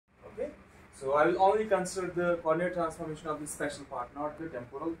So I will only consider the coordinate transformation of the special part, not the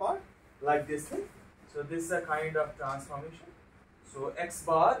temporal part, like this thing. So this is a kind of transformation. So x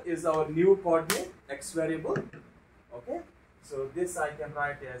bar is our new coordinate, x variable. Okay. So this I can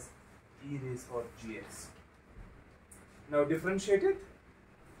write as e raised for gx. Now differentiate it.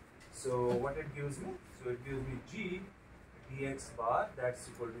 So what it gives me? So it gives me g dx bar, that's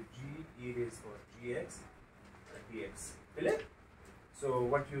equal to g e raised for gx dx. Clear? So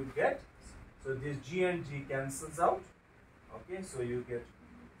what you get? So this g and g cancels out. Okay, so you get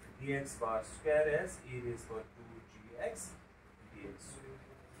dx bar square as e raised for 2gx dx.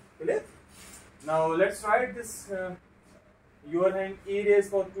 Clear? Now let's write this. You are having e raised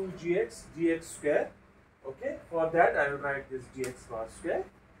for 2gx dx square. Okay, for that I will write this dx bar square.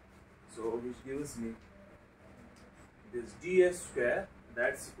 So which gives me this ds square,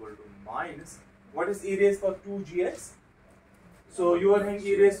 that's equal to minus, what is e raised for 2gx? So you are having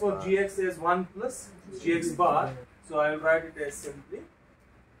e raised for gx as 1 plus gx bar. So I will write it as simply,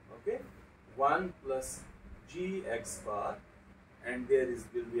 okay, 1 plus gx bar, and there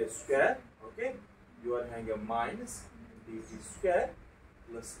will be a square. Okay, you are having a minus dt square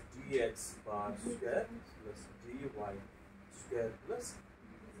plus dx bar square plus dy square plus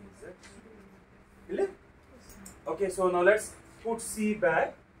dz. Clear? Okay, so now let's put c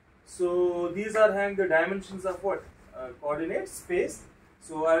back. So these are having the dimensions of what? Coordinate space.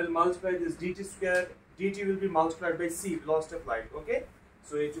 So I will multiply this dt square. Dt will be multiplied by c, velocity of light. Okay,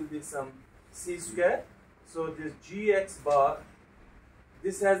 so it will be some c square. So this gx bar,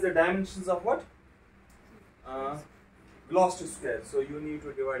 this has the dimensions of what? Velocity square. So you need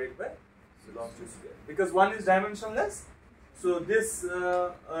to divide it by velocity square, because one is dimensionless. So this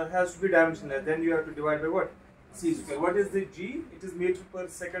has to be dimensionless. Then you have to divide by what? C square. What is the g? It is meter per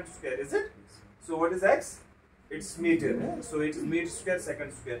second square, is it? So what is x? It's meter. So it is meter square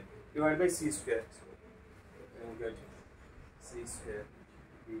second square divided by c square. So you get c square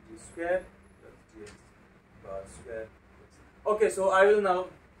dt square plus dx bar square. Okay, so I will now.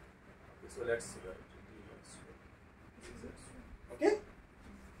 Okay, so let's see that. Okay.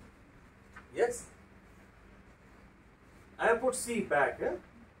 Yes. I have put c back.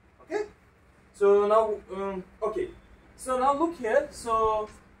 Okay. So now, okay. So now look here. So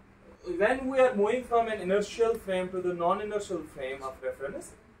when we are moving from an inertial frame to the non-inertial frame of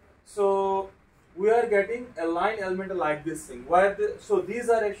reference, so we are getting a line element like this thing. So these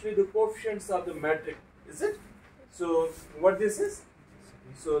are actually the coefficients of the metric, is it? So what this is?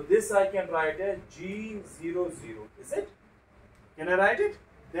 So this I can write as G00, is it? Can I write it?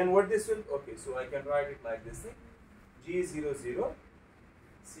 Then what this will? Okay, so I can write it like this thing: G00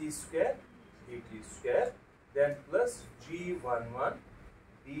 c square dt square, then plus G11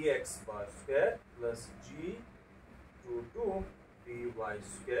 dx bar square plus G22 dy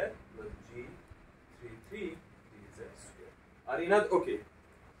square plus G33 dz square. Are in other, okay,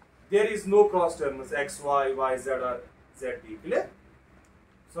 there is no cross terms x, y, y, z or z, t. Clear?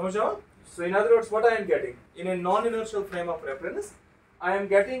 So in other words, what I am getting in a non-inertial frame of reference, I am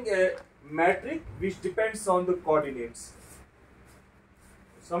getting a metric which depends on the coordinates.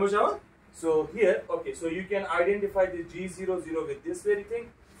 So here, okay, so you can identify the G00 with this very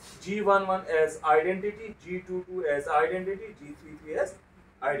thing, G11 as identity, G22 as identity, G33 as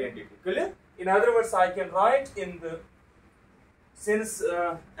identity. Clear? In other words, I can write in the, since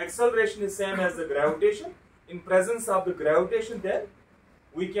acceleration is same as the gravitation, in presence of the gravitation, then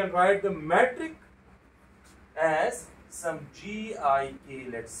we can write the metric as some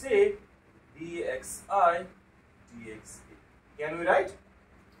GIK, let's say dxi dxa. Can we write?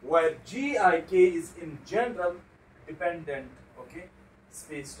 Where GIK is in general dependent, okay,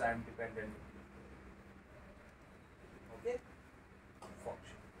 space-time dependent, okay,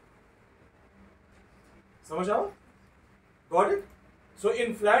 function. Samajh? Got it? So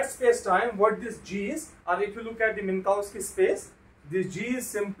in flat space-time, what this G is, or if you look at the Minkowski space, this G is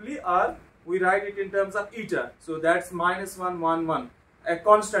simply, or we write it in terms of eta. So that's -1, 1, 1, a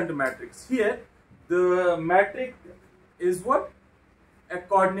constant matrix. Here, the metric is what? A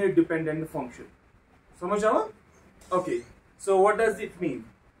coordinate dependent function. Samajh aawa? Okay. So what does it mean?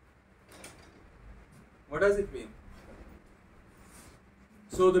 What does it mean?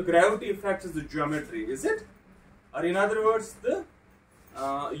 So the gravity effect is the geometry, is it? Or in other words, the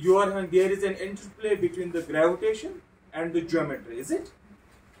there is an interplay between the gravitation and the geometry, is it?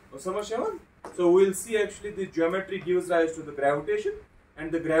 Samajh aawa? So we'll see actually the geometry gives rise to the gravitation,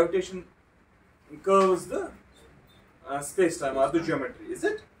 and the gravitation curves the space-time or the geometry, is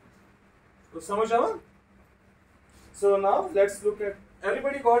it? So samajh aawa? So now let's look at,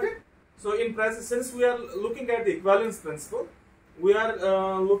 everybody got it? So in present, since we are looking at the equivalence principle, we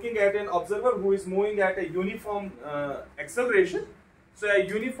are looking at an observer who is moving at a uniform acceleration. So a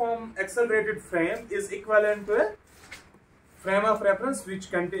uniform accelerated frame is equivalent to a frame of reference which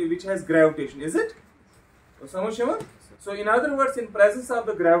has gravitation, is it? So in other words, in presence of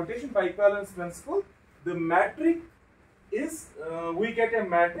the gravitation by equivalence principle, the metric is we get a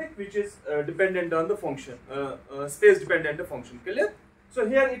metric which is dependent on the function, space dependent function. Clear? So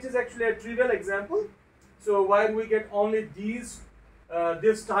here it is actually a trivial example. So while we get only these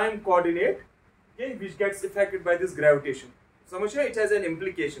this time coordinate, okay, which gets affected by this gravitation. So it has an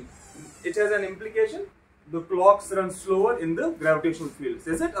implication. It has an implication. The clocks run slower in the gravitational fields,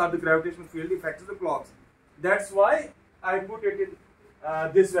 is it? Or the gravitational field affects the clocks. That's why I put it in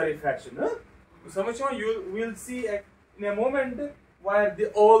this very fashion. So you will see in a moment where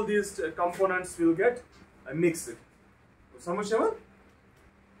all these components will get mixed.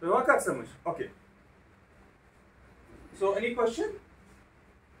 Okay. So any question?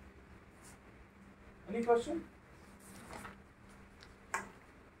 Any question?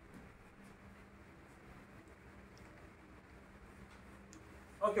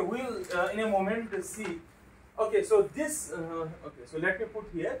 Okay, we'll in a moment see. Okay, so this. Okay, so let me put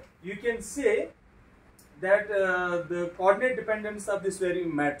here. You can say that the coordinate dependence of this very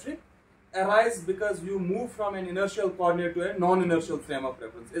metric arises because you move from an inertial coordinate to a non-inertial frame of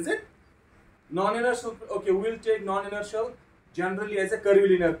reference. Is it? Non-inertial. Okay, we'll take non-inertial generally as a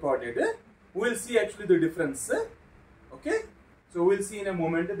curvilinear coordinate. We'll see actually the difference. Okay, so we'll see in a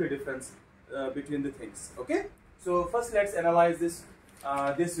moment the difference between the things. Okay, so first let's analyze this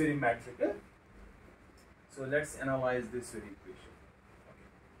this very metric. So let's analyze this very equation.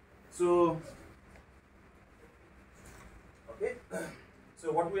 Okay.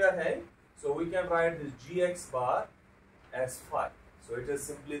 So what we are having? So we can write this gx bar as phi. So it is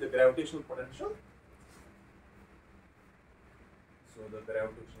simply the gravitational potential. So the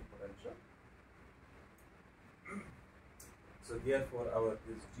gravitational potential. So therefore our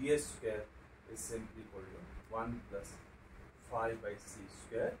this gs square is simply equal to 1 plus phi by c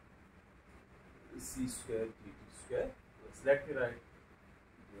square dt square. So let me write.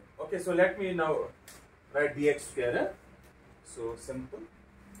 Okay, so let me now write dx square. So simple.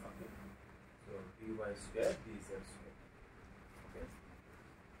 Okay. So dy square dz square. Okay.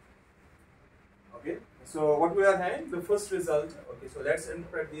 Okay. So what we are having, the first result. Okay. So let's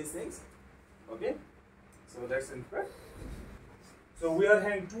interpret these things. Okay. So let's interpret. So we are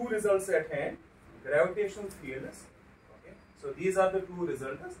having two results at hand. Gravitational fields. Okay. So these are the two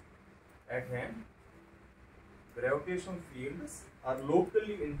results at hand. Gravitational fields are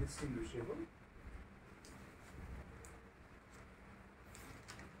locally indistinguishable.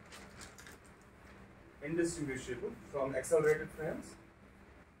 Indistinguishable from accelerated frames,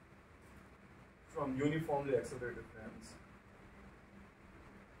 from uniformly accelerated frames.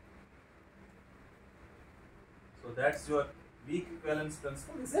 So that's your weak equivalence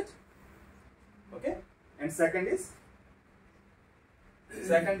principle, is it? Okay. And second is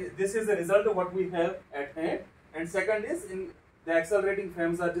this is the result of what we have at hand. And second is in the accelerating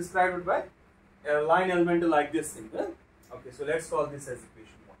frames are described by a line element like this thing. Okay, so let's call this as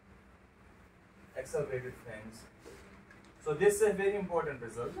equation 1. Accelerated frames. So this is a very important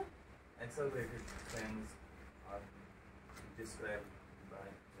result. Accelerated frames are described by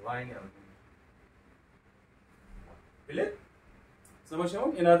line element. Clear? So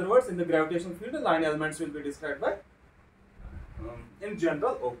in other words, in the gravitational field, the line elements will be described by in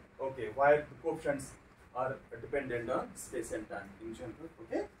general. Okay, why the coefficients are dependent on space and time in general.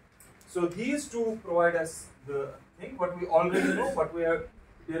 Okay, so these two provide us the thing what we already know, what we have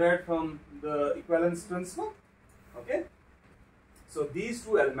derived from the equivalence principle. Okay, so these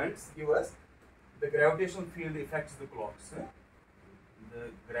two elements give us the gravitational field affects the clocks. The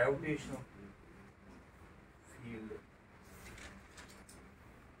gravitational field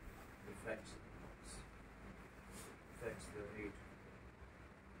affects the clocks, affects the rate.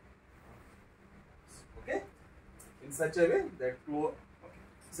 Okay, in such a way that flow. Okay,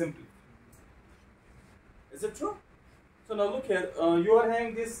 simply. Is it true? So now look here. You are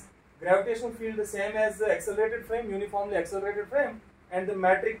having this gravitational field the same as the accelerated frame, uniformly accelerated frame, and the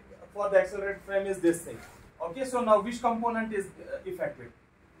metric for the accelerated frame is this thing. Okay, so now which component is affected?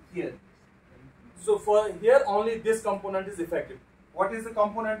 Here. So for here only this component is affected. What is the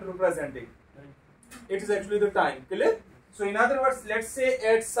component representing? It is actually the time. Clear? So in other words, let's say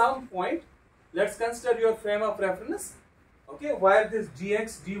at some point, let's consider your frame of reference, okay, where this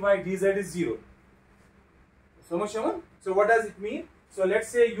dx, dy, dz is 0. So what does it mean? So let's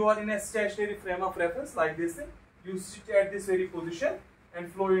say you are in a stationary frame of reference like this thing. You sit at this very position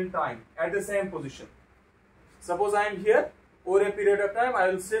and flow in time at the same position. Suppose I am here over a period of time I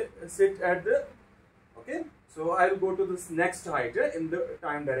will sit at the, okay, so I will go to this next height in the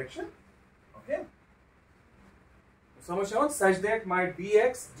time direction, okay. Such that my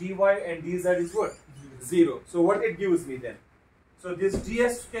dx, dy and dz is what? 0. So what it gives me then? So this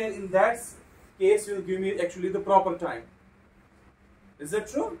ds square in that case will give me actually the proper time. Is that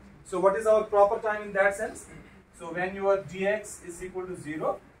true? So what is our proper time in that sense? So when your dx is equal to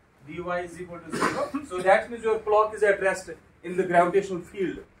 0, dy is equal to 0, so that means your clock is at rest in the gravitational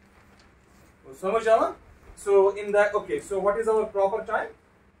field. So in that, okay, so what is our proper time?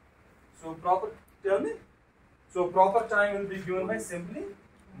 So proper, tell me. So proper time will be given by simply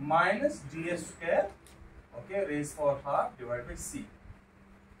minus ds square, okay, raised power half divided by c.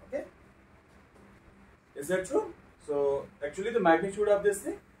 Okay, is that true? So actually the magnitude of this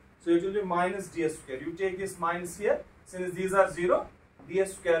thing, so it will be minus ds square. You take this minus here, since these are 0,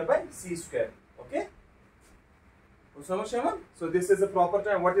 ds square by c square. Okay. So this is the proper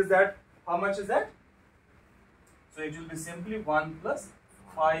time. What is that? How much is that? So it will be simply 1 plus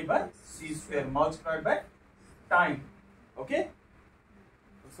 5 by c square multiplied by time. Okay.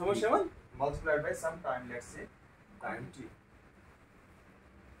 Multiplied by some time, let's say time t.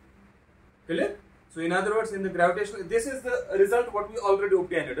 Clear? So in other words, in the gravitational, this is the result what we already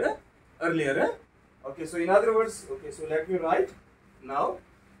obtained earlier. Okay, so in other words, okay, so let me write now.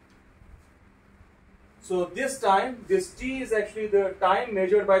 So this time, this t is actually the time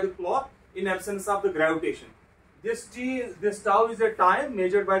measured by the clock in absence of the gravitation. This tau is a time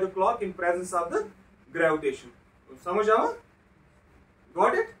measured by the clock in presence of the gravitation. Samajh aa?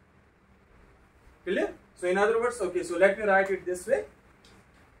 Got it? Clear? So in other words, okay, so let me write it this way.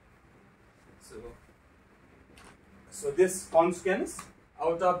 So this consequence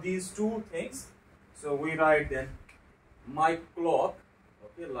out of these two things, so we write then my clock,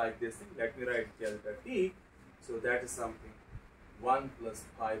 okay, like this thing. Let me write delta t. So that is something 1 plus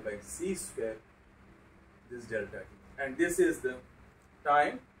pi by c square, this delta t, and this is the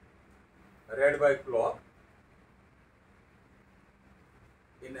time read by clock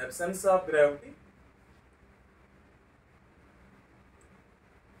in absence of gravity,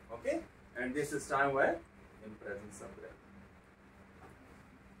 okay, and this is time where in presence of gravity.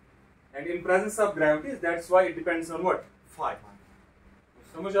 And in presence of gravity, that's why it depends on what? Phi.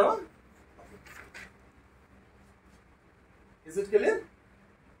 Samajh aa? Is it clear?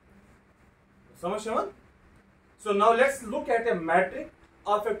 Samajh aa? So now let's look at a metric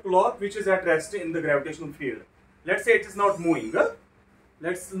of a clock which is at rest in the gravitational field. Let's say it is not moving.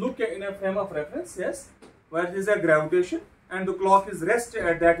 Let's look at in a frame of reference, yes, where there is a gravitation and the clock is rest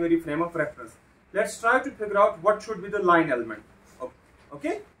at that very frame of reference. Let's try to figure out what should be the line element.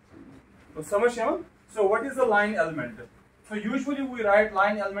 Okay? So samajh aa? So what is the line element? So usually we write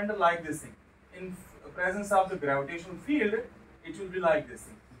line element like this thing. In presence of the gravitational field, it will be like this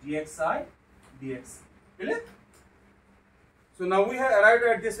thing, dxi dx. Clear? So now we have arrived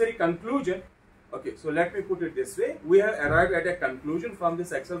at this very conclusion. Okay, so let me put it this way. We have arrived at a conclusion from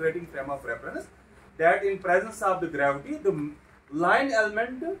this accelerating frame of reference that in presence of the gravity, the line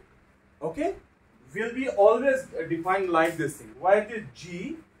element, okay, will be always defined like this thing. While the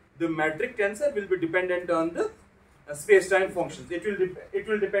g, the metric tensor, will be dependent on the space-time functions. It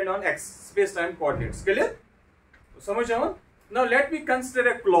will depend on x, space-time coordinates. Clear? Samajh aa? Now let me consider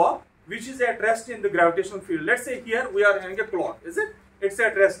a clock which is at rest in the gravitational field. Let's say here we are having a clock, is it? It's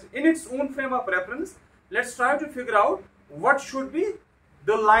at rest in its own frame of reference. Let's try to figure out what should be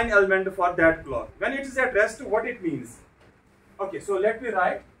the line element for that clock. When it is at rest, what it means? Okay, so let me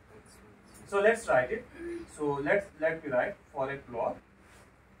write. So let's write it. So let me write for a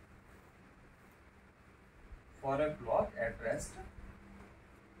clock at rest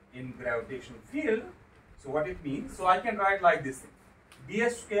in gravitational field. So what it means? So I can write like this thing.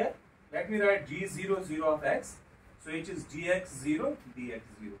 ds square. Let me write g0 0 of x. So it is dx0 dx0.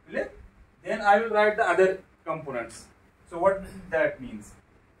 Clear? Then I will write the other components. So what that means?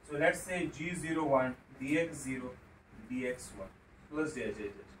 So let's say g01 dx0 dx1 plus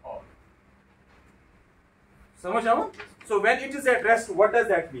dx all. Samajh aa? So when it is at rest, what does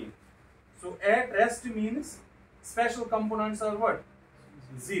that mean? So at rest means special components are what?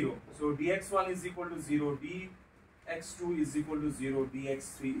 0. So dx1 is equal to 0, dx2 is equal to 0,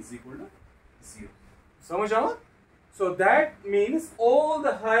 dx3 is equal to 0. Samajh aa? So that means all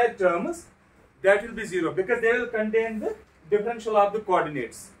the higher terms, that will be 0 because they will contain the differential of the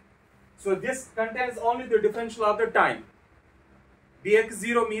coordinates. So this contains only the differential of the time.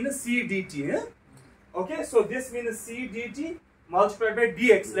 dx0 means c dt. Okay, so this means c dt multiplied by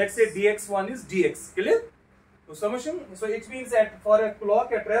dx. Let's say dx1 is dx. Clear? So summation. So it means that for a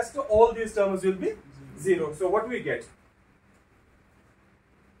clock at rest, all these terms will be 0. So what we get?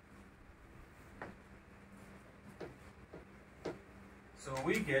 So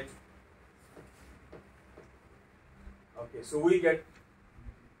we get, okay, so we get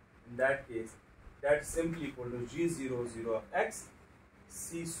in that case that's simply equal to G00 of x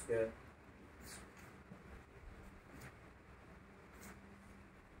c square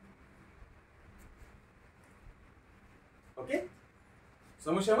okay.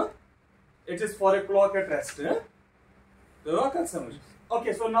 Samajh? It is for a clock at rest.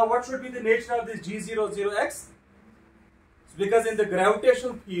 Okay, so now what should be the nature of this G00x? Because in the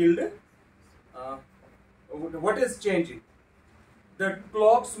gravitational field, what is changing? The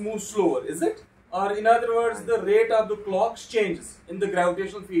clocks move slower, is it? Or in other words, the rate of the clocks changes in the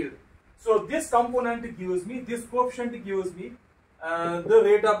gravitational field. So this component gives me, this coefficient gives me the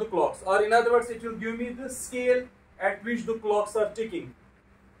rate of the clocks. Or in other words, it will give me the scale at which the clocks are ticking.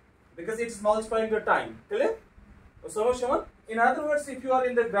 Because it is multiplying the time. Clear? So, in other words, if you are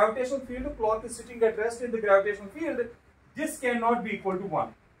in the gravitational field, the clock is sitting at rest in the gravitational field, this cannot be equal to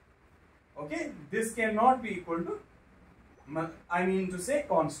 1. Okay? This cannot be equal to, I mean to say,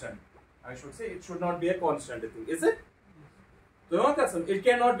 constant. I should say it should not be a constant thing. Is it? So, it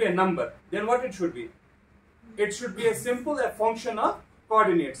cannot be a number. Then what it should be? It should be a simple function of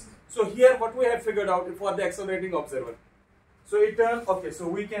coordinates. So here what we have figured out for the accelerating observer. So it turns, okay, so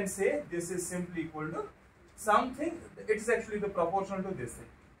we can say this is simply equal to something, it is actually the proportional to this thing.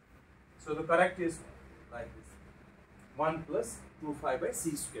 So the correct is like this, 1 plus 2π by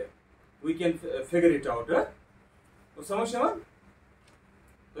c square. We can figure it out. So samajh?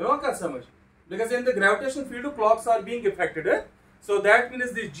 Because in the gravitational field, clocks are being affected. So that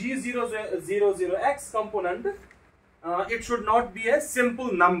means the G00x component, it should not be a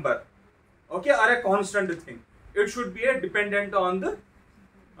simple number, okay, or a constant thing. It should be a dependent on the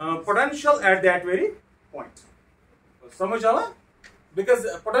potential at that very point. Samajh? Because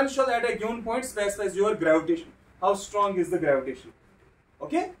potential at a given point specifies your gravitation. How strong is the gravitation?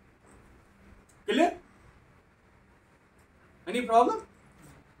 Okay? Clear? Any problem?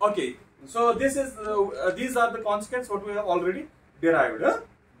 Okay. So this is these are the consequences what we have already derived.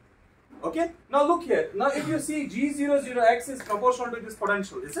 Okay. Now look here. Now if you see G00x is proportional to this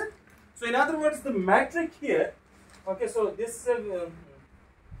potential, is it? So in other words, the metric here. Okay. So this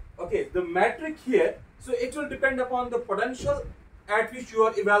okay. The metric here. So it will depend upon the potential at which you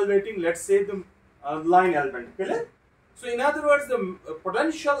are evaluating. Let's say the line element. Clear? So in other words, the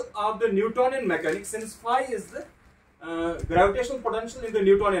potential of the Newtonian mechanics, since phi is the gravitational potential in the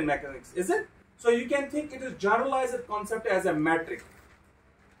Newtonian mechanics, is it? So you can think it is generalized concept as a metric.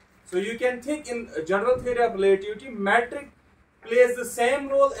 So you can think in general theory of relativity, metric plays the same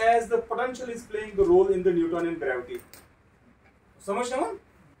role as the potential is playing the role in the Newtonian gravity. Samajh?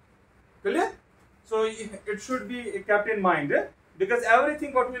 Clear? So it should be kept in mind because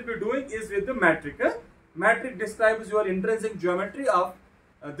everything what we will be doing is with the metric. Metric describes your intrinsic geometry of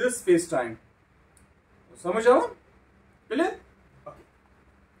this space-time. Samajh? Clear? Okay.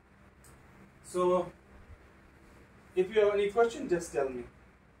 So, if you have any question, just tell me.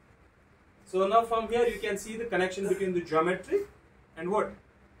 So now from here you can see the connection between the geometry and what?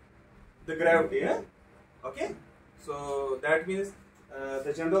 The gravity. Okay. So that means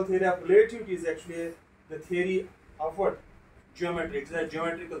the general theory of relativity is actually the theory of what? Geometry. It is a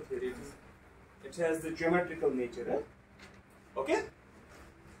geometrical theory. It has the geometrical nature. Okay.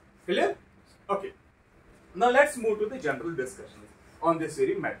 Clear? Okay. Now let's move to the general discussion on this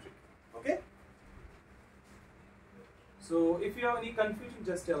very metric. Okay. So if you have any confusion,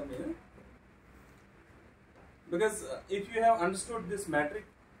 just tell me. Because if you have understood this metric,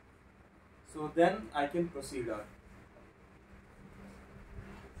 so then I can proceed on.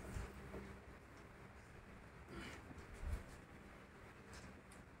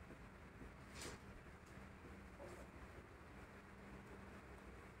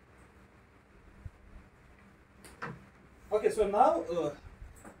 Okay, so now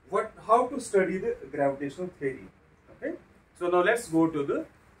how to study the gravitational theory? Okay, so now let's go to the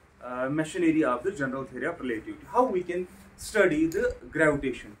machinery of the general theory of relativity. How we can study the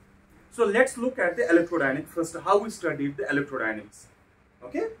gravitation? So let's look at the electrodynamics first. How we studied the electrodynamics?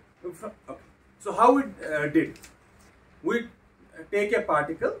 Okay, so how we did? We take a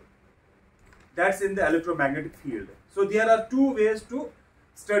particle that's in the electromagnetic field. So there are two ways to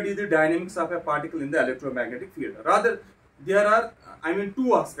study the dynamics of a particle in the electromagnetic field. Rather, there are, I mean,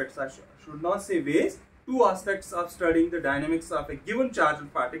 two aspects. I should not say ways. Two aspects of studying the dynamics of a given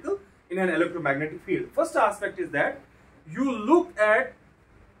charged particle in an electromagnetic field. First aspect is that you look at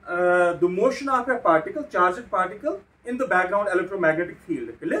the motion of a particle, charged particle, in the background electromagnetic field.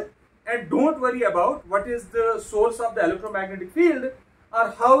 Clear? And don't worry about what is the source of the electromagnetic field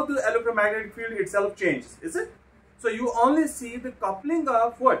or how the electromagnetic field itself changes. Is it? So you only see the coupling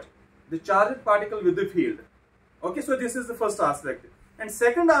of what? The charged particle with the field. Okay, so this is the first aspect. And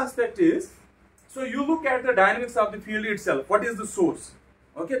second aspect is, so you look at the dynamics of the field itself. What is the source?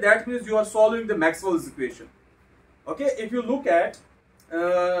 Okay, that means you are solving the Maxwell's equation. Okay, if you look at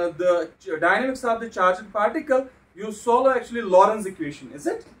the dynamics of the charged particle, you solve actually Lorentz equation, is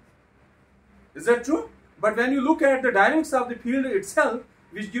it? Is that true? But when you look at the dynamics of the field itself,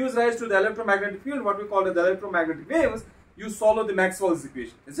 which gives rise to the electromagnetic field, what we call the electromagnetic waves, you solve the Maxwell's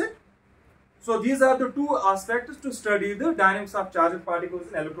equation, is it? So these are the two aspects to study the dynamics of charged particles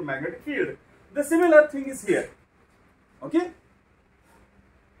in electromagnetic field. The similar thing is here. Okay.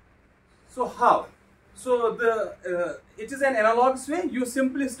 So how? So it is an analogous way. You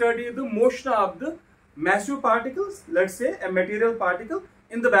simply study the motion of the massive particles, let's say a material particle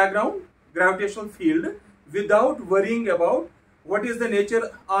in the background gravitational field, without worrying about what is the nature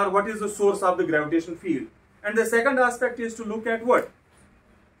or what is the source of the gravitational field. And the second aspect is to look at what?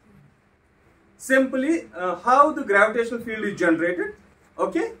 Simply how the gravitational field is generated,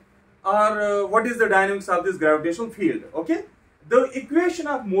 okay, or what is the dynamics of this gravitational field, okay. The equation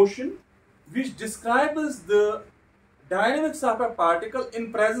of motion which describes the dynamics of a particle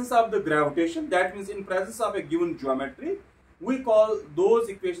in presence of the gravitation, that means in presence of a given geometry, we call those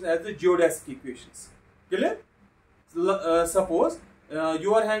equations as the geodesic equations. Clear? Suppose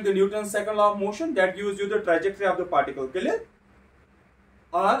you are having the Newton's second law of motion that gives you the trajectory of the particle. Clear?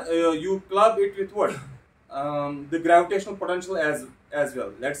 Or you club it with what? The gravitational potential as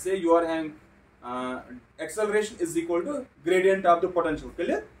well. Let's say you are having acceleration is equal to gradient of the potential.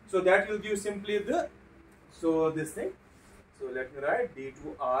 Clear? So that will give simply the, so this thing. So let me write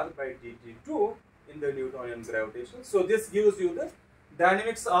d2r by dt2 in the Newtonian gravitation. So this gives you the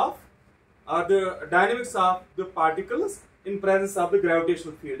dynamics of the particles in presence of the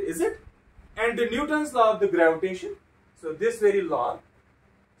gravitational field, is it? And the Newton's law of the gravitation. So this very law.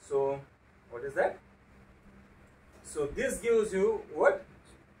 So what is that? So this gives you what?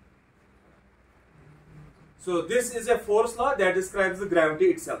 So this is a force law that describes the gravity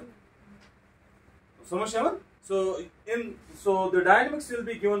itself. So the dynamics will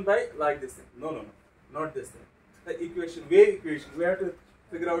be given by like this thing. No, not this thing. The equation, wave equation. We have to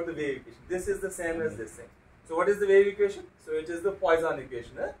figure out the wave equation. This is the same as this thing. So what is the wave equation? So it is the Poisson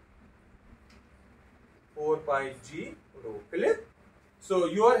equation. 4 pi g rho. Clear? So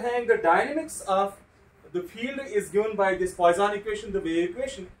you are having the dynamics of the field is given by this Poisson equation, the wave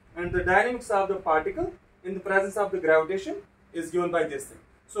equation, and the dynamics of the particle in the presence of the gravitation is given by this thing.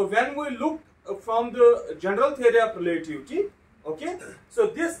 So when we look from the general theory of relativity, okay, so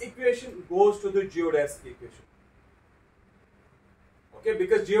this equation goes to the geodesic equation. Okay,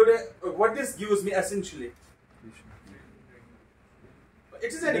 because what this gives me essentially,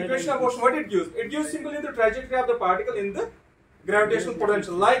 it is an equation of motion. What it gives? It gives simply the trajectory of the particle in the gravitational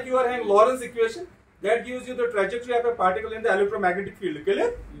potential. Like you are having Lorentz equation that gives you the trajectory of a particle in the electromagnetic field.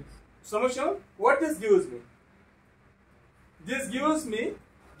 Clear? Yes. What this gives me? This gives me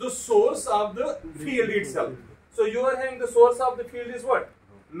the source of the field itself. So you are having the source of the field is what?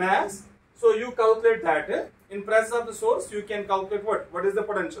 Mass. So you calculate that. In presence of the source, you can calculate what? What is the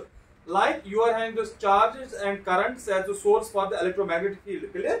potential? Like you are having those charges and currents as the source for the electromagnetic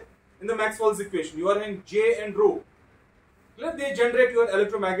field. Clear? In the Maxwell's equation, you are having J and rho. Clear? They generate your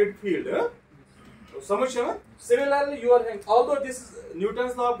electromagnetic field. Similarly, you are having, although this is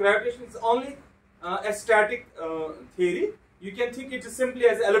Newton's law of gravitation is only a static theory, you can think it is simply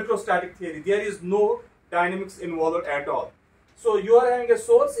as electrostatic theory. There is no dynamics involved at all. So you are having a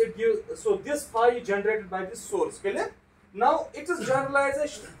source, it gives, so this phi is generated by this source. Clear? Now it is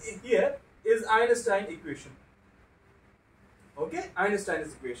generalization here is Einstein equation. Okay,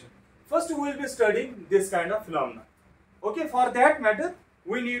 Einstein's equation. First we will be studying this kind of phenomena. Okay, for that matter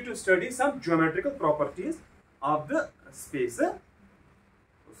we need to study some geometrical properties of the space.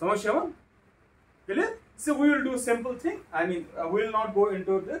 Clear? So we will do simple thing. I mean, we will not go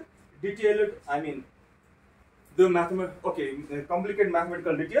into the detailed, the complicated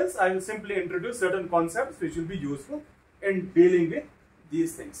mathematical details. I will simply introduce certain concepts which will be useful in dealing with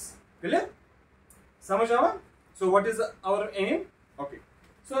these things. Clear? So what is our aim? Okay.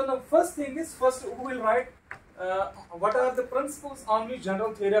 So the first thing is, first we will write what are the principles on which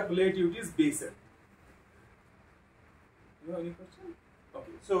general theory of relativity is based. You have any question?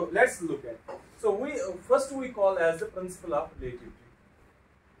 Okay. So let's look at it. So first we call as the principle of relativity,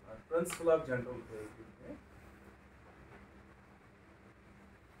 principle of general relativity.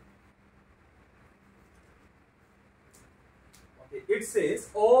 Okay, it says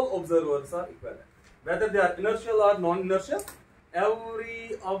all observers are equivalent, whether they are inertial or non-inertial.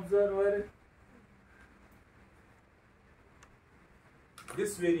 Every observer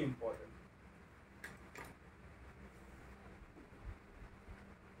This is very important.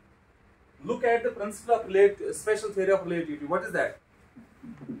 Look at the principle of special theory of relativity. What is that?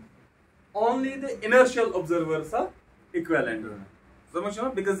 Only the inertial observers are equivalent. So much,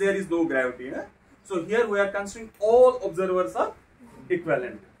 because there is no gravity. So here we are considering all observers are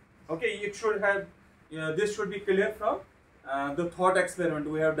equivalent. Okay, it should have, this should be clear from the thought experiment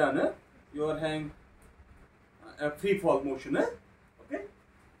we have done. You are having a free fall motion. Okay,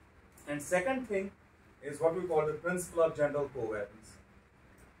 and second thing is what we call the principle of general covariance.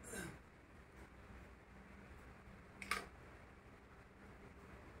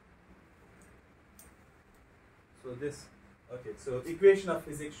 So this, okay, so equation of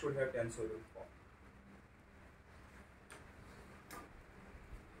physics should have tensorial form.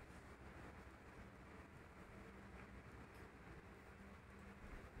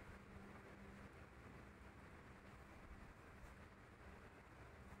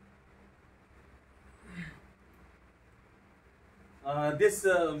 This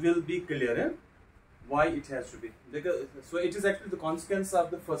will be clear why it has to be, because so it is actually the consequence of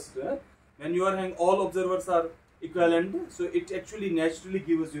the first. When you are having all observers are equivalent, so it actually naturally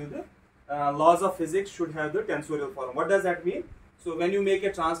gives you the laws of physics should have the tensorial form. What does that mean? So when you make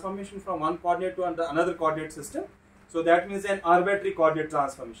a transformation from one coordinate to another coordinate system, so that means an arbitrary coordinate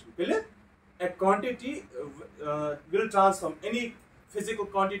transformation. Clear? A quantity will transform, any physical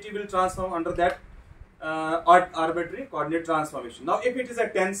quantity will transform under that arbitrary coordinate transformation. Now if it is a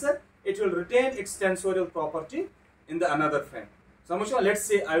tensor, it will retain its tensorial property in the another frame. So let's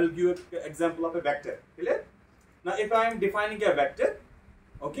say I will give you an example of a vector. Clear? Now if I am defining a vector,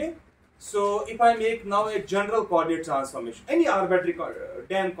 okay, so if I make now a general coordinate transformation, any arbitrary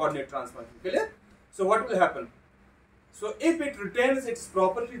Dan coordinate transformation, clear? So what will happen? So if it retains its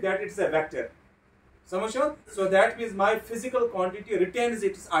property that it's a vector, so that means my physical quantity retains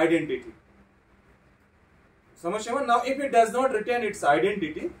its identity. Now if it does not retain its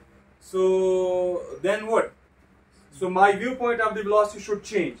identity, so then what? So my viewpoint of the velocity should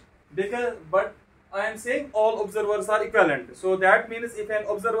change, because but I am saying all observers are equivalent. So that means if an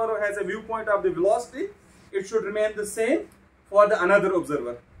observer has a viewpoint of the velocity, it should remain the same for the another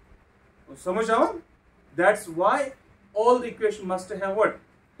observer. That's why all the equation must have what?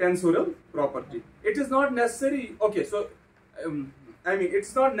 Tensorial property. It is not necessary. Okay, so I mean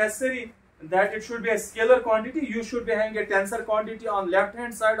it's not necessary that it should be a scalar quantity. You should be having a tensor quantity on left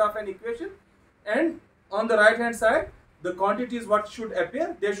hand side of an equation, and on the right hand side the quantities what should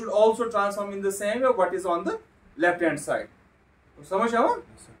appear, they should also transform in the same way what is on the left hand side. So,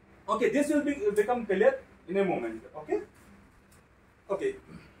 okay, this will become clear in a moment. Okay, okay.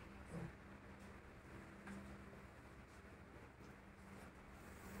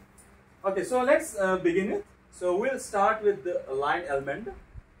 Okay, so let's begin with. So we'll start with the line element.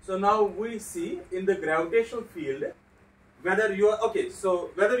 So now we see in the gravitational field whether you are, okay, so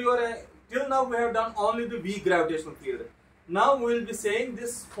whether you are till now we have done only the weak gravitational field. Now we will be saying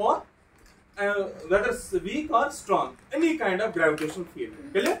this for whether it's weak or strong, any kind of gravitational field.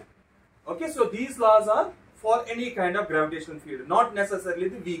 Clear? Okay, so these laws are for any kind of gravitational field, not necessarily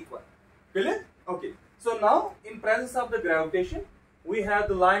the weak one. Clear? Okay, so now in presence of the gravitation, we have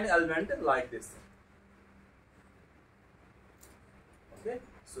the line element like this. Okay,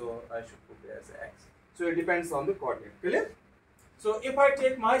 so I should put it as x. So it depends on the coordinate. Clear? So if I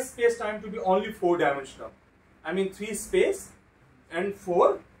take my space time to be only 4-dimensional, I mean 3 space and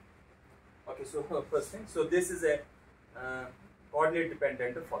 4. Okay, so first thing, so this is a coordinate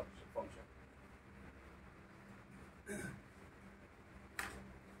dependent function.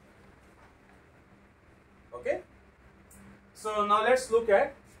 Okay, so now let's look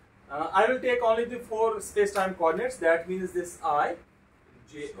at, I will take only the 4 space-time coordinates. That means this I,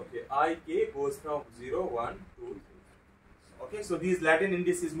 J, okay, I, K goes from 0, 1, 2, 3. Okay, so these Latin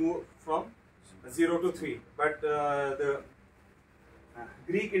indices move from 0 to 3, but the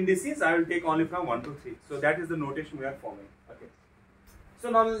Greek indices I will take only from 1 to 3. So that is the notation we are forming. Okay, so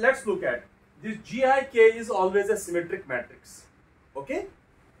now let's look at this. GIK is always a symmetric matrix. Okay,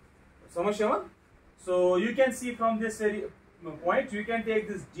 so you can see from this very point, you can take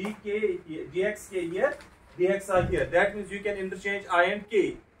this GK, GXK here, DXI here. That means you can interchange I and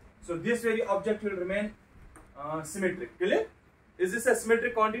K. So this very object will remain symmetric. Clear? Is this a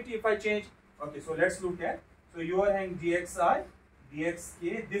symmetric quantity if I change? Okay, so let's look at. So you are having DXI,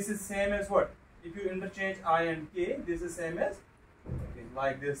 DXK. This is same as what? If you interchange I and K, this is same as, okay,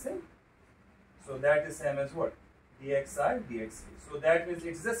 like this thing. So that is same as what? DXI, DXK. So that means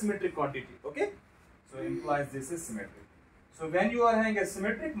it is a symmetric quantity. Okay? So implies this is symmetric. So when you are having a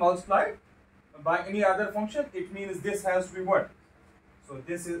symmetric multiplied by any other function, it means this has to be what? So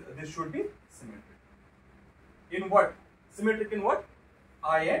this should be symmetric. In what? Symmetric in what?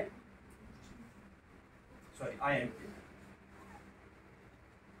 I and K.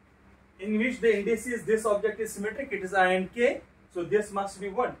 In which the indices this object is symmetric, it is I and K. So this must be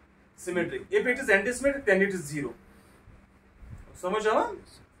what? Symmetric. If it is antisymmetric, then it is 0. Samajh aaya?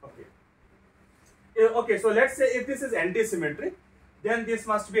 Okay. Okay, so let's say if this is antisymmetric, then this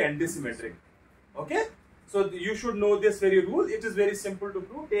must be antisymmetric. Okay? So you should know this very rule. It is very simple to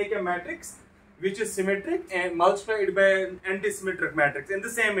prove. Take a matrix which is symmetric and multiply it by an antisymmetric matrix in the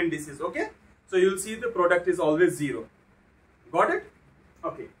same indices. Okay? So you will see the product is always 0. Got it?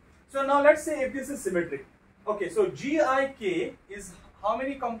 Okay. So now let's say if this is symmetric. Okay, so GIK is how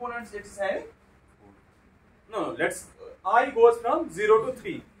many components it is having? No, let's I goes from 0 to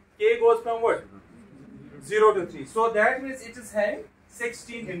 3. K goes from what? 0 to 3. So that means it is having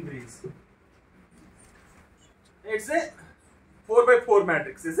 16 entries. It's a 4 by 4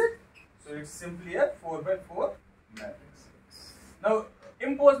 matrix, is it? So it's simply a 4 by 4 matrix. Now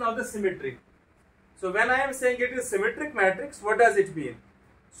impose now the symmetry. So when I am saying it is symmetric matrix, what does it mean?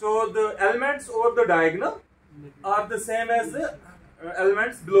 So the elements over the diagonal are the same as the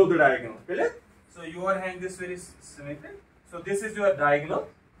elements below the diagonal. Clear? So you are having this very symmetric. So this is your diagonal.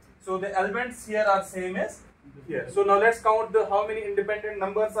 So the elements here are same as here. So now let's count the how many independent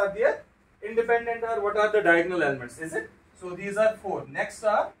numbers are there. Independent are what are the diagonal elements, is it? So these are 4. Next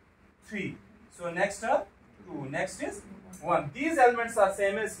are 3. So next are 2. Next is 1. These elements are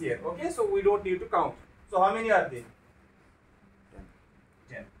same as here. Okay, so we don't need to count. So how many are they?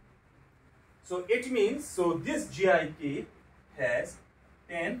 10. So it means, so this GIK has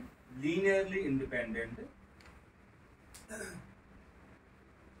 10 linearly independent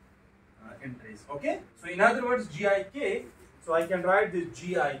entries. Okay, so in other words, GIK, so I can write this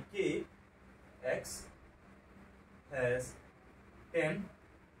GIK X has 10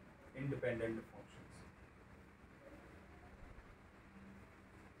 independent functions.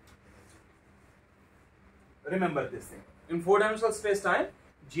 Remember this thing. In 4-dimensional space-time,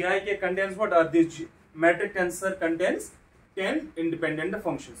 GIK contains what are these? Metric tensor contains 10 independent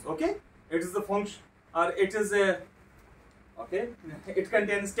functions. Okay, it is the function, or it is a, okay, it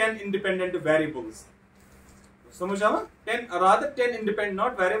contains 10 independent variables. Samajh 10, rather 10 independent,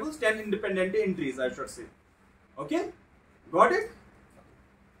 not variables, 10 independent entries, I should say. Okay, got it?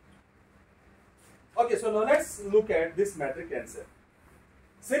 Okay, so now let's look at this metric tensor.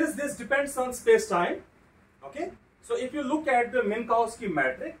 Since this depends on space-time, okay, so if you look at the Minkowski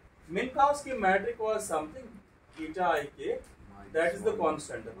metric was something eta ik, that is the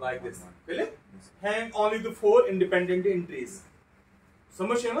constant, like this, having only the 4 independent entries.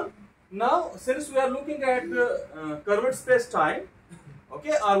 Samajh? Now, since we are looking at the curved space-time,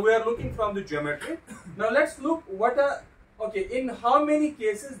 okay, or we are looking from the geometry, now let's look what are, okay, in how many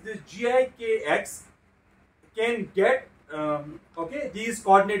cases this GIKX can get, okay, these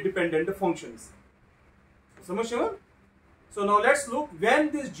coordinate dependent functions. Samajh? So now let's look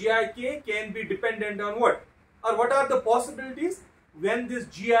when this GIK can be dependent on what, or what are the possibilities when this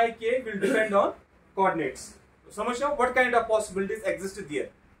GIK will depend on coordinates. Samajh? What kind of possibilities exist there?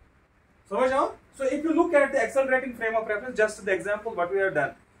 So if you look at the accelerating frame of reference, just the example what we have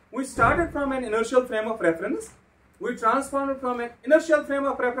done, we started from an inertial frame of reference, we transformed from an inertial frame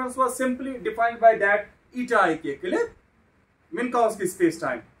of reference was simply defined by that eta ik, clear? Minkowski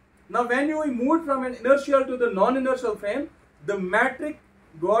space-time. Now when you moved from an inertial to the non-inertial frame, the metric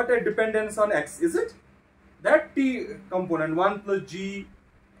got a dependence on x, is it? That t component 1 plus g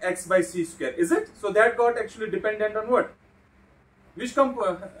x by c square, is it? So that got actually dependent on what? Which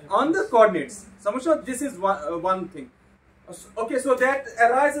on the coordinates. Samajh, this is one thing. Okay, so that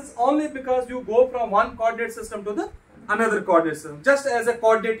arises only because you go from one coordinate system to the another coordinate system, just as a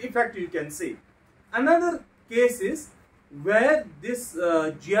coordinate effect you can say. Another case is where this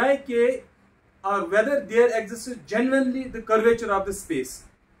GIK, or whether there exists genuinely the curvature of the space.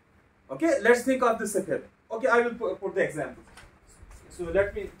 Okay, let's think of the sphere. Okay, I will put the example. So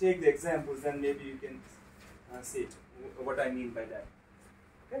let me take the examples, then maybe you can see what I mean by that.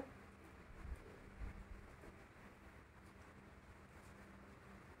 Okay.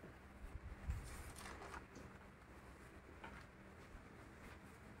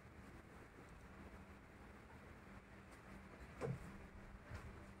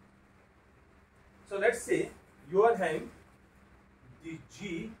 So let's say you are having the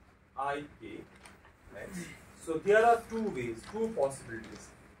GIK, right? So there are two ways, two possibilities.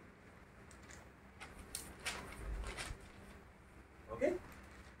 Okay,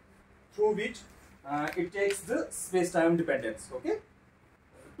 through which it takes the space-time dependence. Okay,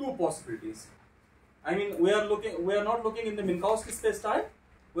 two possibilities. I mean, we are not looking in the Minkowski space-time.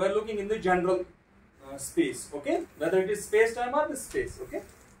 We are looking in the general space. Okay, whether it is space-time or the space. Okay,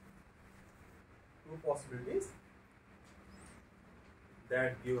 two possibilities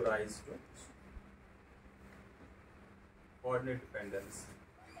that give rise to coordinate dependence.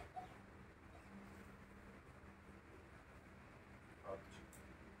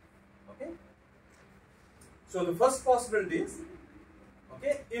 Okay. So the first possibility is,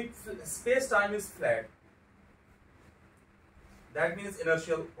 okay, if space-time is flat, that means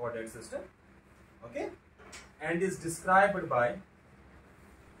inertial coordinate system, okay, and is described by,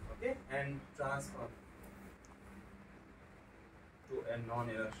 okay, and transform to a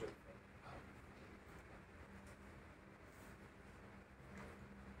non-inertial.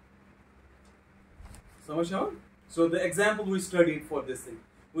 So the example we studied for this thing,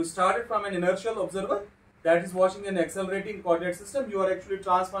 we started from an inertial observer that is watching an accelerating coordinate system. You are actually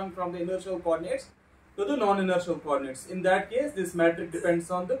transforming from the inertial coordinates to the non-inertial coordinates. In that case, this metric depends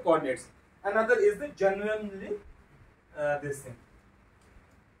on the coordinates. Another is the genuinely this thing,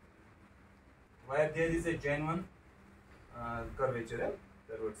 where there is a genuine curvature and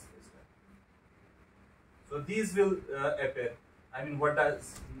curved space. So these will appear. I mean, what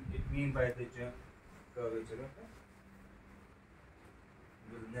does it mean by the curvature? Okay?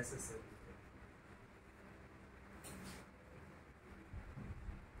 Will necessarily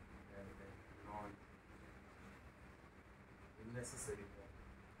necessary for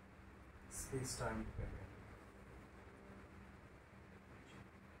space-time dependent.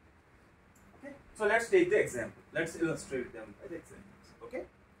 Okay, so let's take the example. Let's illustrate them by the examples. Okay,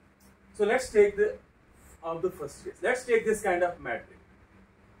 so let's take the first case. Let's take this kind of matrix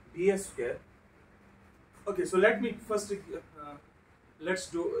ds square. Okay, so let me first let's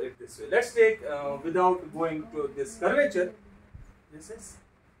do it this way. Let's take without going to this curvature. This is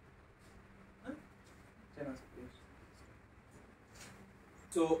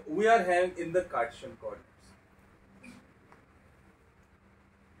so we are having in the Cartesian coordinates.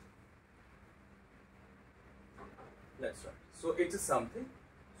 That's right. So it is something.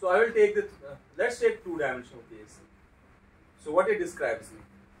 So I will take the let's take two-dimensional case. So what it describes me?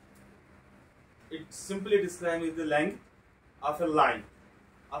 It simply describes the length of a line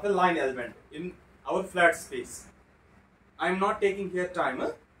element in our flat space. I am not taking here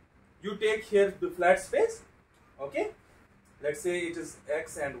timer. You take here the flat space. Okay. Let's say it is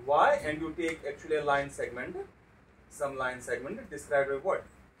x and y, and you take actually a line segment, some line segment described by what?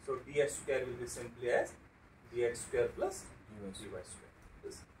 So dx square will be simply as dx square plus dy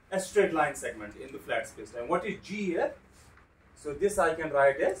square. A straight line segment in the flat space. And what is g here? So this I can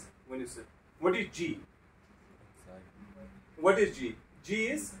write as, when you say, what is g? What is g? G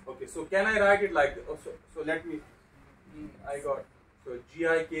is, okay, so can I write it like this? Oh, so let me, I got, so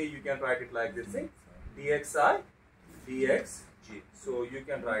gik you can write it like this thing, dxi dxg. So you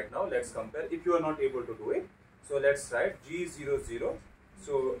can write now, let's compare if you are not able to do it. So let's write g00.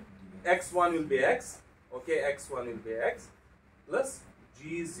 So x1 will be x, okay, x1 will be x plus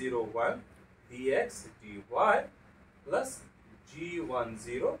g01 dx dy plus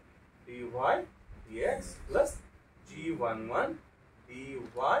g10 dy dx plus g11 dy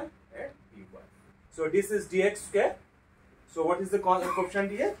and dy. So this is dx square. So what is the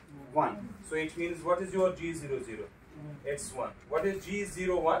coefficient here? 1. So it means what is your g00? It's 1. What is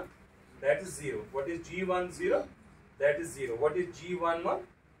g01? That is 0. What is g10? That is 0. What is g11?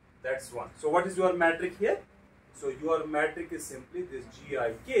 That's 1. So what is your metric here? So your metric is simply this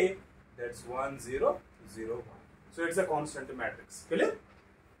gik, that's 1 0 0 1. So it's a constant matrix. Clear?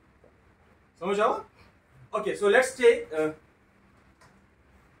 समझ आओ? Okay, so let's take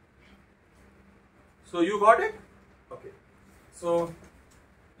so you got it? Okay. So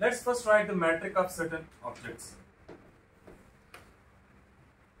let's first write the metric of certain objects.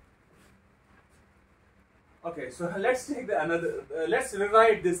 Okay, so let's take the another let's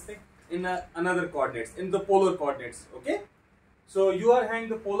rewrite this thing in another coordinates, in the polar coordinates. Okay, so you are having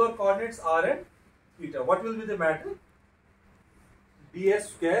the polar coordinates r and theta. What will be the metric? ds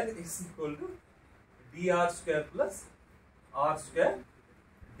square is equal to dr square plus r square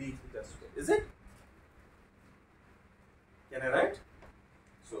d theta square. Is it? Can I write?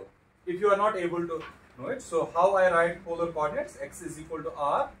 So if you are not able to know it, so how I write polar coordinates? X is equal to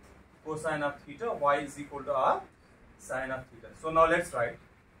r cosine of theta, y is equal to r sine of theta. So now let's write.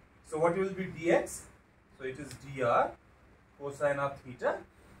 So what will be dx? So it is dr cosine of theta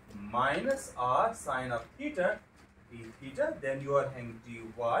minus r sine of theta d theta. Then you are having dy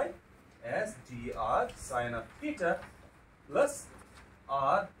as dr sine of theta plus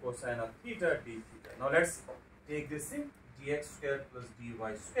r cosine of theta d theta. Now let's take this thing, dx square plus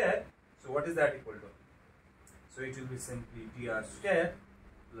dy square. So what is that equal to? So it will be simply dr square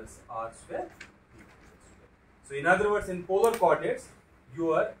plus r square d theta square. So in other words, in polar coordinates,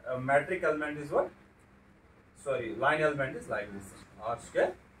 your metric element is what? Sorry, line element is like this, r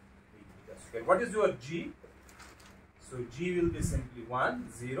square d theta square. What is your g? So g will be simply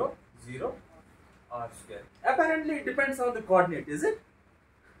 1, 0, 0, r square. Apparently it depends on the coordinate, is it?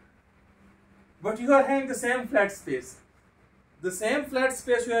 But you are having the same flat space. The same flat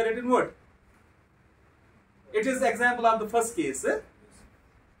space you are written what? It is the example of the first case.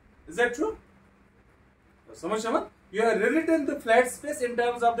 Is that true? So you have rewritten the flat space in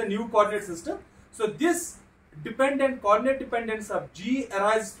terms of the new coordinate system. So this dependent coordinate dependence of g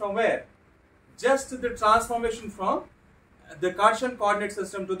arises from where? Just the transformation from the Cartesian coordinate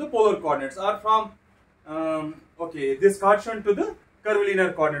system to the polar coordinates, or from this Cartesian to the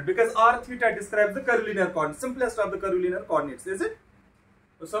curvilinear coordinate, because r theta describes the curvilinear coordinate, simplest of the curvilinear coordinates, is it?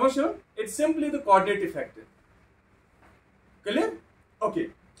 So it's simply the coordinate effect. Clear? Okay.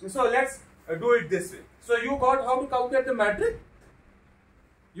 So let's do it this way. So you got how to calculate the metric?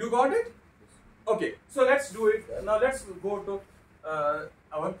 You got it? Okay. So let's do it. Now let's go to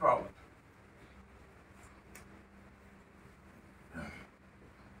our problem.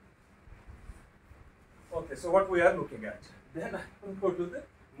 Okay. So what we are looking at. Then I will go to the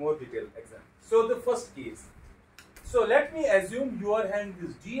more detailed example. So the first case. So let me assume you are having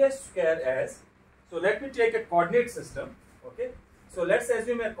this ds square as. So let me take a coordinate system. Okay. So let's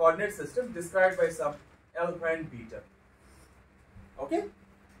assume a coordinate system described by some alpha and beta. Okay.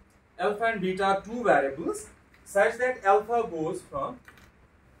 Alpha and beta are two variables such that alpha goes from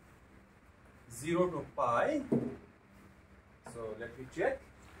 0 to pi. So let me check.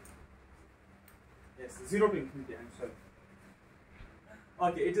 Yes, 0 to infinity. I'm sorry.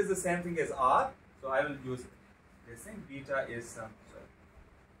 Okay, it is the same thing as r. So I will use this thing. Beta is 2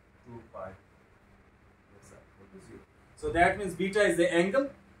 pi. Yes, equal to 0. So that means beta is the angle,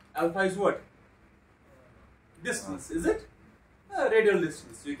 alpha is what? Distance, is it? Radial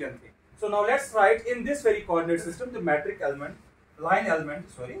distance, you can think. So now let's write in this very coordinate system the metric element, line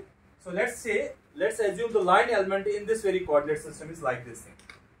element, sorry. So let's assume the line element in this very coordinate system is like this thing.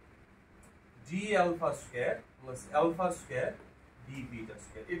 D alpha square plus alpha square d beta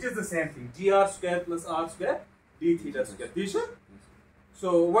square. It is the same thing. Gr square plus r square d theta square. Tisha?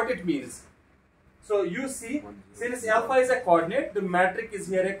 So what it means? So you see, since alpha is a coordinate, the metric is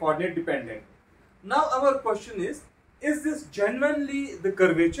here a coordinate dependent. Now our question is this genuinely the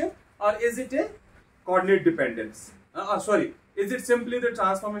curvature, or is it a coordinate dependence? Is it simply the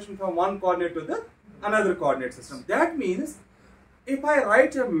transformation from one coordinate to the another coordinate system? That means if I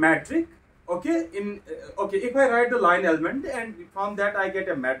write a metric, if I write the line element and from that I get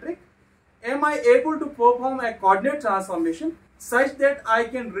a metric, am I able to perform a coordinate transformation such that I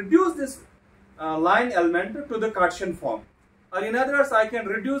can reduce this line element to the Cartesian form, or in other words, I can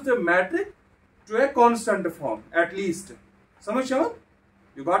reduce the metric to a constant form at least. Samajh?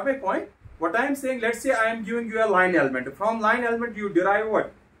 You got my point? What I am saying, let's say I am giving you a line element. From line element you derive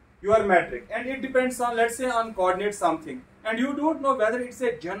what? Your metric, and it depends on, let's say, on coordinate something, and you don't know whether it's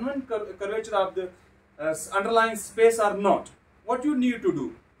a genuine curvature of the underlying space or not. What you need to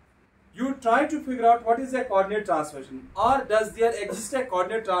do? You try to figure out what is a coordinate transformation, or does there exist a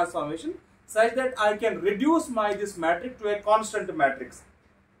coordinate transformation such that I can reduce this metric to a constant matrix.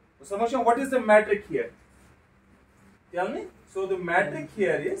 So Samashya, what is the metric here? Tell me. So the metric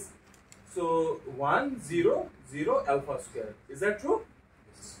here is 1, 0, 0 alpha square. Is that true?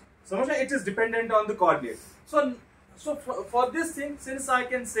 Yes. Samashya, it is dependent on the coordinate. So for this thing, since I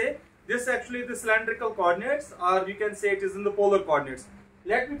can say this actually the cylindrical coordinates, or you can say it is in the polar coordinates.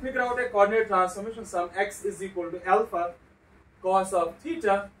 Let me figure out a coordinate transformation. Some x is equal to alpha cos of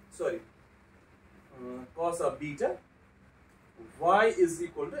theta. Cos of beta, y is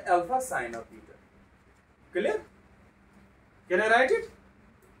equal to alpha sine of beta. Clear? Can I write it?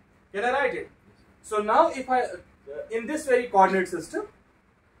 Can I write it? So now if I, in this very coordinate system,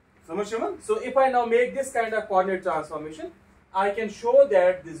 so if I now make this kind of coordinate transformation, I can show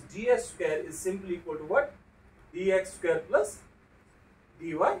that this ds square is simply equal to what? Dx square plus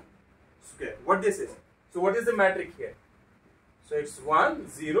dy square. What this is? So what is the metric here? So it's 1,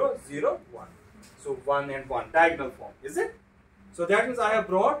 0, 0, 1. So 1 and 1, diagonal form, is it? So that means I have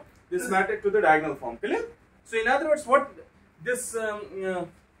brought this metric to the diagonal form. Clear? So in other words, what this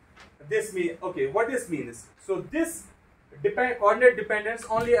means? Okay, what this means? So this coordinate dependence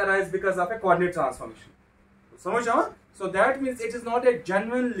only arises because of a coordinate transformation. So that means it is not a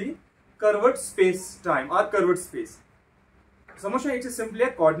genuinely curved space time or curved space. It is simply a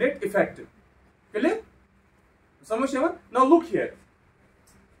coordinate effect. Clear? Now look here.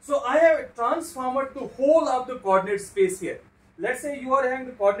 So I have transformed the whole of the coordinate space here. Let's say you are having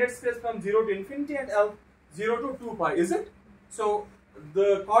the coordinate space from 0 to infinity and L 0 to 2 pi, is it? So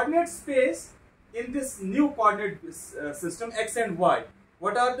the coordinate space in this new coordinate system x and y,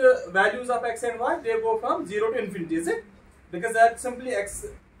 what are the values of x and y? They go from 0 to infinity, is it? Because that's simply x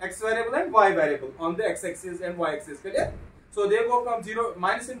variable and y variable on the x axis and y axis. Clear? So they go from 0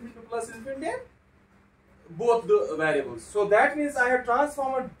 minus infinity to plus infinity and both the variables. So that means I have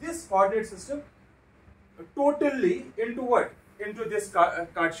transformed this coordinate system totally into what? Into this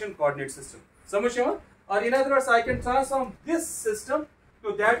Cartesian coordinate system. Samajh? Or in other words, I can transform this system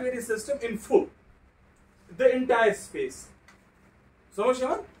to that very system in full, the entire space.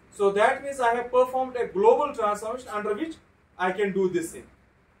 Samajh? So that means I have performed a global transformation under which I can do this thing.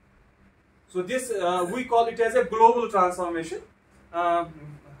 So this we call it as a global transformation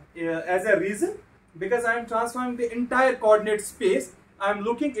as a reason, because I am transforming the entire coordinate space. I am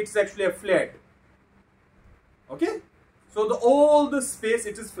looking, it's actually a flat. Okay, so all the space,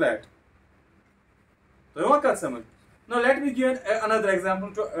 it is flat. Now let me give another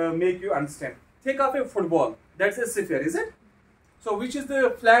example to make you understand. Think of a football. That's a sphere, is it? So which is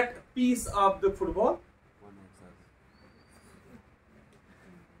the flat piece of the football?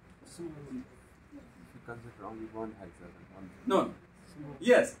 Only one hexagon. No.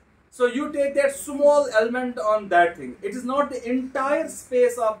 Yes. So you take that small element on that thing. It is not the entire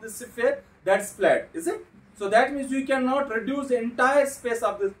space of the sphere that's flat, is it? So that means you cannot reduce the entire space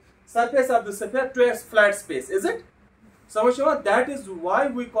of the surface of the sphere to a flat space, is it? So that is why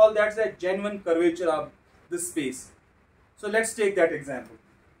we call that a genuine curvature of the space. So let's take that example.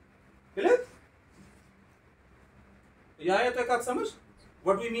 Clear?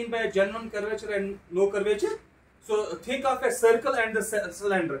 What we mean by a genuine curvature and no curvature? So think of a circle and the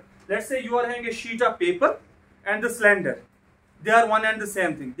cylinder. Let's say you are having a sheet of paper and the cylinder. They are one and the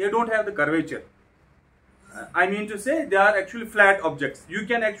same thing. They don't have the curvature. I mean to say they are actually flat objects. You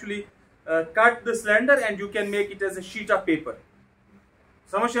can actually cut the cylinder and you can make it as a sheet of paper.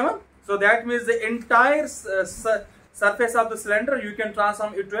 So that means the entire surface of the cylinder you can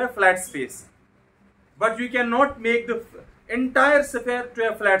transform it to a flat space. But you cannot make the entire sphere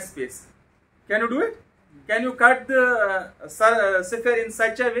to a flat space. Can you do it? Can you cut the sphere in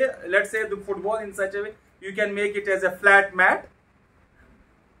such a way, let's say the football in such a way, you can make it as a flat mat?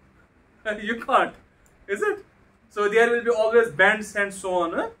 You can't, is it? So there will be always bends and so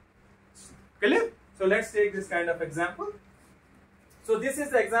on. Clear? So let's take this kind of example. So this is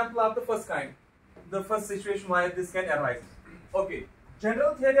the example of the first kind, the first situation where this can arise. Okay,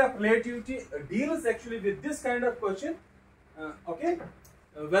 general theory of relativity deals actually with this kind of question. Okay,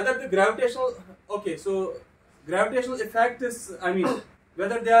 whether the gravitational, okay, so gravitational effect is, I mean,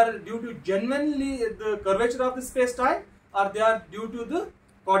 whether they are due to genuinely the curvature of the space-time or they are due to the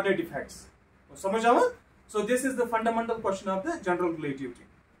coordinate effects. So this is the fundamental question of the general relativity.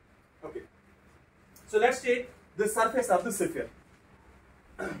 Okay, so let's take the surface of the sphere.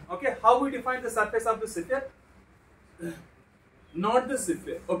 Okay, how we define the surface of the sphere? Not the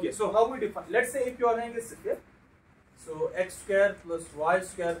sphere. Okay, so how we define? Let's say if you are having a sphere. So x square plus y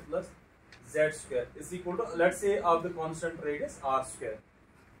square plus z square is equal to, let's say, of the constant radius r square.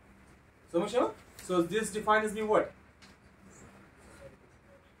 So this defined as me what?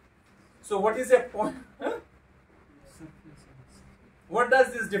 So what is a point? Huh? What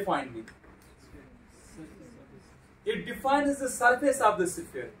does this define me? It defines the surface of the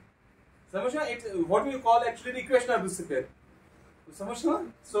sphere. What we call actually the equation of the sphere.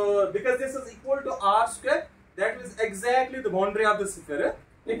 So because this is equal to r square, that is exactly the boundary of the sphere.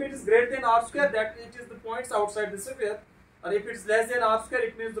 If it is greater than r square, that it is the points outside the sphere, or if it is less than r square,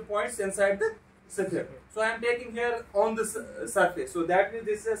 it means the points inside the sphere. So I am taking here on the surface. So that means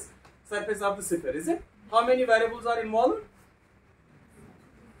this is surface of the sphere, is it? How many variables are involved?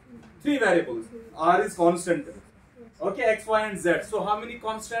 3 variables. R is constant. Okay, x, y, and z. So how many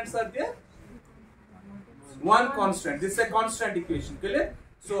constants are there? 1 constant. This is a constant equation. Clear?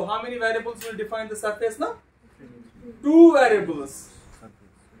 So how many variables will define the surface now? 2 variables.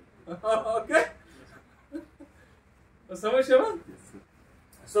 Okay.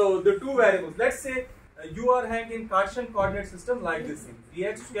 So the 2 variables. Let's say you are having in Cartesian coordinate system like this thing: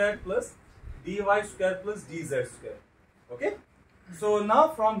 dx square plus dy square plus dz square. Okay. So now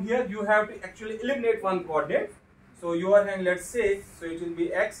from here you have to actually eliminate one coordinate. So you are having, let's say, so it will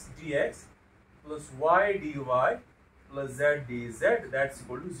be x dx plus y dy plus z dz, that's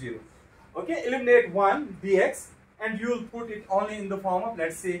equal to 0. Okay, eliminate one dx and you will put it only in the form of,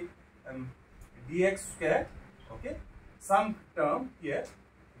 let's say, dx square, okay, some term here,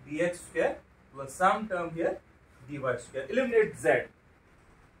 dx square plus some term here, dy square. Eliminate z.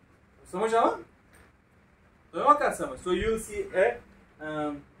 समझ आवा? तो क्या समझ? So you will see a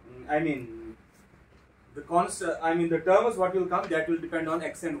I mean the constant, I mean the terms what will come, that will depend on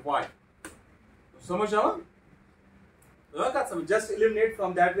x and y. समझ आवा? तो क्या समझ? Just eliminate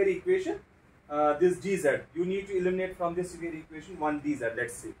from that very equation this dz. You need to eliminate from this very equation one dz.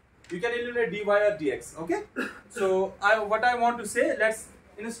 Let's say you can eliminate dy or dx. Okay. So what I want to say, let's,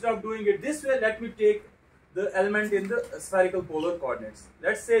 instead of doing it this way, let me take the element in the spherical polar coordinates.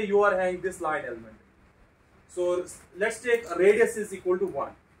 Let's say you are having this line element. So let's take a radius is equal to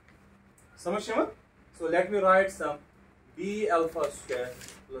 1. Samajh? So let me write some b alpha square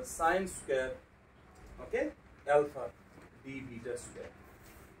plus sine square, okay, alpha d beta square.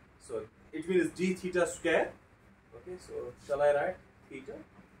 So it means d theta square. Okay, so shall I write theta?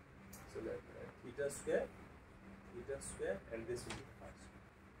 So let me write theta square, and this will be phi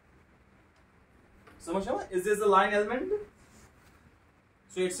square. Samajh? Is this the line element?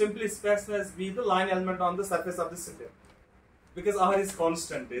 So it simply specifies be the line element on the surface of the sphere, because r is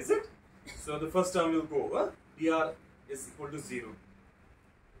constant, is it? So the first term will go, dr is equal to 0.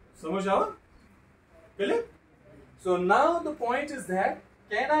 Samajh aaya? Clear? So now the point is that,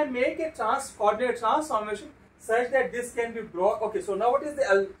 can I make a coordinate transformation such that this can be brought? Okay, so now what is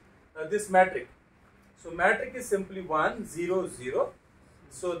the this metric? So metric is simply 1, 0, 0.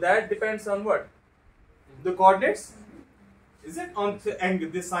 So that depends on what? The coordinates. Is it on the angle,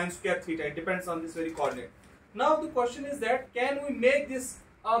 this sine square theta? It depends on this very coordinate. Now the question is that, can we make this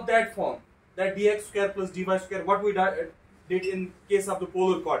of that form, that dx square plus dy square, what we did in case of the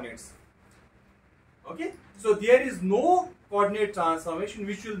polar coordinates? Okay, so there is no coordinate transformation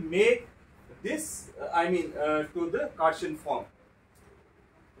which will make this, to the Cartesian form.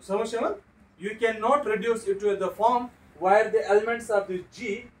 So you cannot reduce it to the form where the elements of the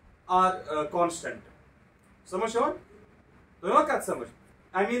G are constant. Samajh?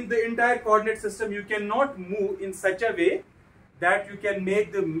 I mean the entire coordinate system you cannot move in such a way that you can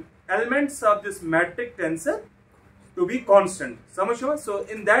make the elements of this metric tensor to be constant. So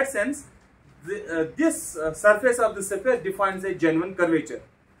in that sense, this surface of the sphere defines a genuine curvature.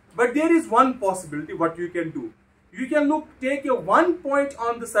 But there is one possibility what you can do. You can take a one point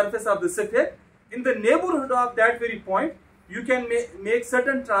on the surface of the sphere. In the neighborhood of that very point, you can make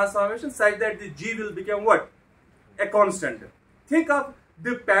certain transformations such that the G will become what? A constant. Think of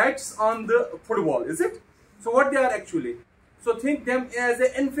the pads on the football, is it? So what they are actually? So think them as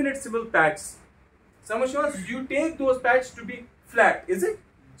an infinitesimal pads. Samajh? You take those pads to be flat, is it?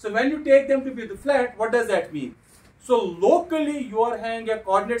 So when you take them to be the flat, what does that mean? So locally you are having a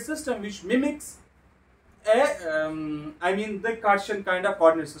coordinate system which mimics a, the Cartesian kind of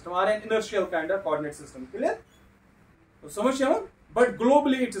coordinate system or an inertial kind of coordinate system. Clear? So samajh? But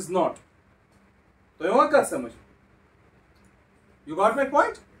globally it is not. So you want to samajh? You got my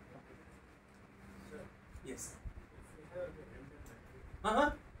point? Yes.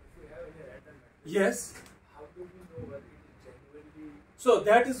 Yes. How do we know whether it is genuinely? So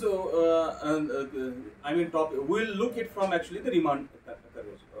that is, topic. We'll look it from actually the Riemann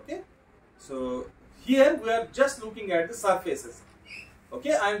curvature. Okay. So here we are just looking at the surfaces.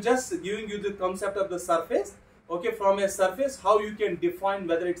 Okay. I am just giving you the concept of the surface. Okay. From a surface, how you can define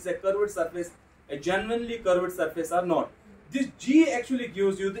whether it's a curved surface, a genuinely curved surface or not. This G actually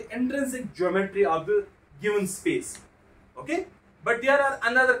gives you the intrinsic geometry of the given space. Okay. But there are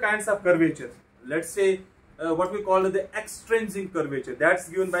another kinds of curvature. Let's say what we call the extrinsic curvature. That's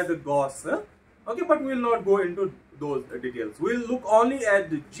given by the Gauss. Okay, but we will not go into those details. We will look only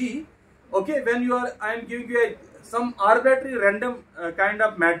at the G. Okay, when I am giving you some arbitrary random kind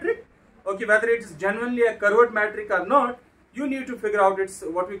of metric. Okay, whether it is genuinely a curved metric or not, you need to figure out it's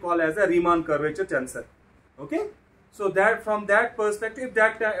what we call as a Riemann curvature tensor. Okay, so that from that perspective, if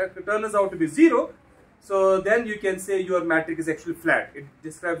that turns out to be 0, so then you can say your metric is actually flat. It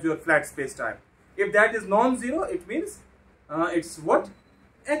describes your flat space-time. If that is non-zero, it means it's what?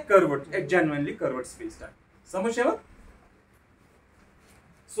 A genuinely curved space-time. Samajh?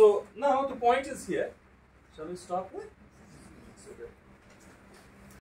 So now the point is here. Shall we stop here?